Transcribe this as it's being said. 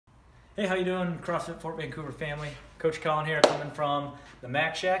Hey, how you doing, CrossFit Fort Vancouver family? Coach Colin here, coming from the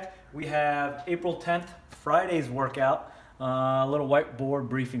Mac Shack. We have April 10th, Friday's workout. A little whiteboard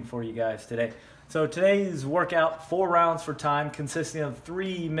briefing for you guys today. So today's workout, 4 rounds for time, consisting of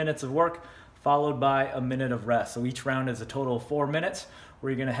 3 minutes of work, followed by a minute of rest. So each round is a total of 4 minutes,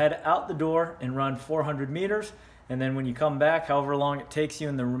 where you're gonna head out the door and run 400 meters. And then when you come back, however long it takes you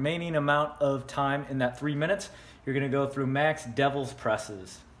in the remaining amount of time in that 3 minutes, you're gonna go through max devil's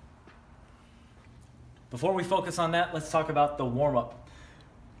presses. Before we focus on that, let's talk about the warm-up.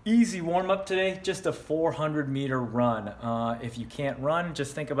 Easy warm-up today, just a 400-meter run. If you can't run,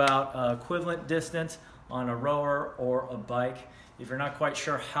 just think about equivalent distance on a rower or a bike. If you're not quite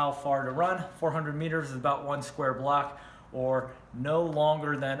sure how far to run, 400 meters is about 1 square block, or no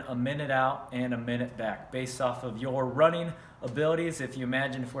longer than a minute out and a minute back, based off of your running abilities. If you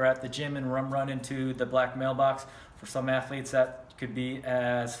imagine if we're at the gym and run into the black mailbox, for some athletes that could be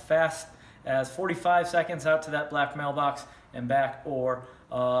as fast as 45 seconds out to that black mailbox and back, or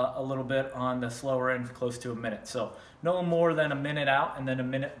a little bit on the slower end, close to a minute. So no more than a minute out and then a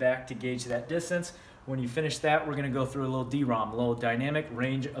minute back to gauge that distance. When you finish that, we're gonna go through a little DROM, a little dynamic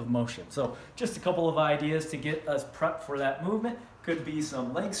range of motion. So just a couple of ideas to get us prepped for that movement. Could be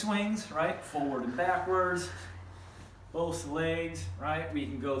some leg swings, right? Forward and backwards, both legs, right? We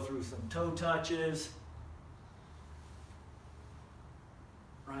can go through some toe touches,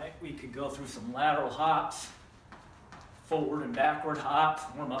 right? We could go through some lateral hops, forward and backward hops,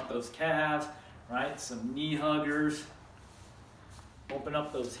 warm up those calves, right? Some knee huggers, open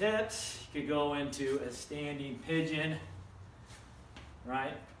up those hips. You could go into a standing pigeon,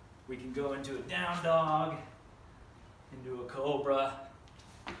 right? We can go into a down dog, into a cobra.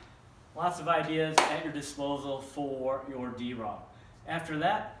 Lots of ideas at your disposal for your DROM. After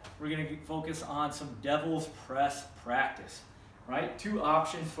that, we're gonna focus on some devil's press practice. Right, 2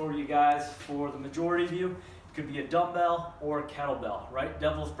 options for you guys. For the majority of you, it could be a dumbbell or a kettlebell, right?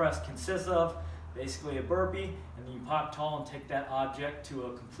 Devil's press consists of basically a burpee, and then you pop tall and take that object to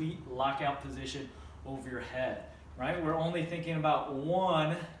a complete lockout position over your head, right? We're only thinking about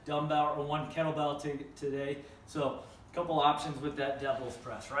 1 dumbbell or 1 kettlebell today, so a couple options with that devil's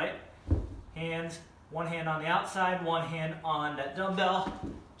press, right? Hands, 1 hand on the outside, 1 hand on that dumbbell,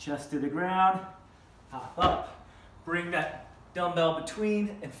 chest to the ground, hop up, bring that dumbbell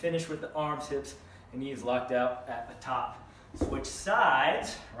between, and finish with the arms, hips, and knees locked out at the top. Switch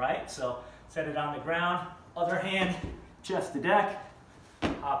sides, right? So set it on the ground, other hand, chest to deck,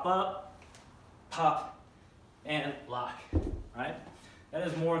 hop up, pop, and lock, right? That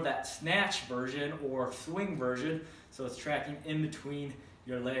is more of that snatch version or swing version, so it's tracking in between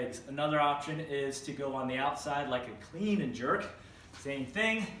your legs. Another option is to go on the outside like a clean and jerk. Same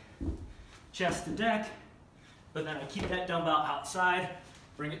thing, chest to deck, but then I keep that dumbbell outside,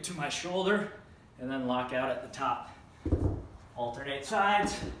 bring it to my shoulder, and then lock out at the top. Alternate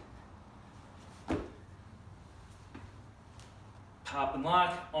sides. Pop and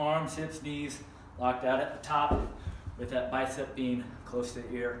lock, arms, hips, knees, locked out at the top, with that bicep being close to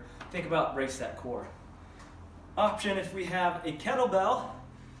the ear. Think about brace that core. Option, if we have a kettlebell,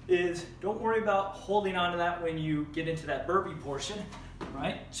 is don't worry about holding on to that when you get into that burpee portion,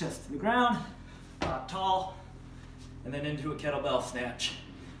 right? Chest to the ground, pop tall, and then into a kettlebell snatch.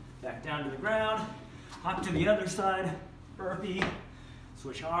 Back down to the ground, hop to the other side, burpee,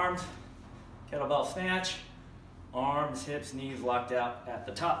 switch arms, kettlebell snatch, arms, hips, knees locked out at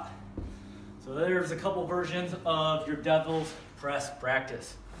the top. So there's a couple versions of your devil's press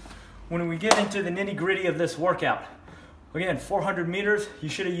practice. When we get into the nitty-gritty of this workout, again, 400 meters, you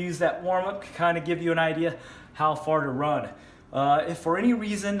should have used that warm-up to kind of give you an idea how far to run. If for any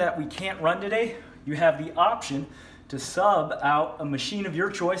reason that we can't run today, you have the option to sub out a machine of your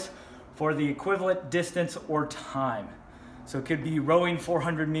choice for the equivalent distance or time. So it could be rowing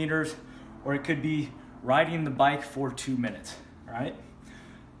 400 meters, or it could be riding the bike for 2 minutes, all right?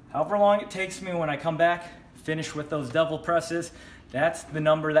 However long it takes me when I come back, finish with those devil presses, that's the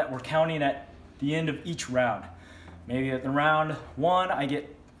number that we're counting at the end of each round. Maybe at the round 1, I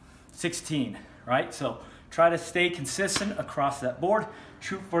get 16, right? So try to stay consistent across that board,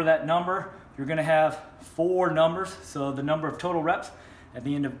 shoot for that number. You're gonna have 4 numbers, so the number of total reps at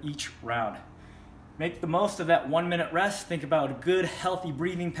the end of each round. Make the most of that 1 minute rest. Think about a good, healthy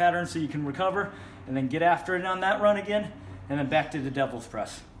breathing pattern so you can recover, and then get after it on that run again, and then back to the devil's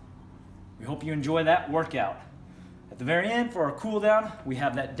press. We hope you enjoy that workout. At the very end, for our cool down, we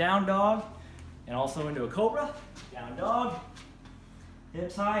have that down dog, and also into a cobra. Down dog,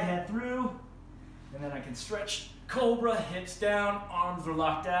 hips high, head through, and then I can stretch cobra, hips down, arms are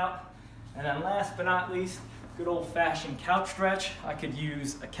locked out. And then last but not least, good old-fashioned couch stretch. I could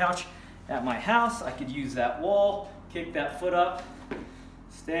use a couch at my house. I could use that wall, kick that foot up,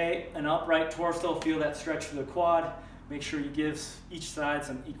 stay an upright torso, feel that stretch through the quad. Make sure you give each side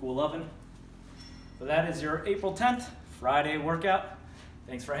some equal loving. So that is your April 10th Friday workout.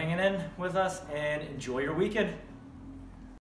 Thanks for hanging in with us and enjoy your weekend.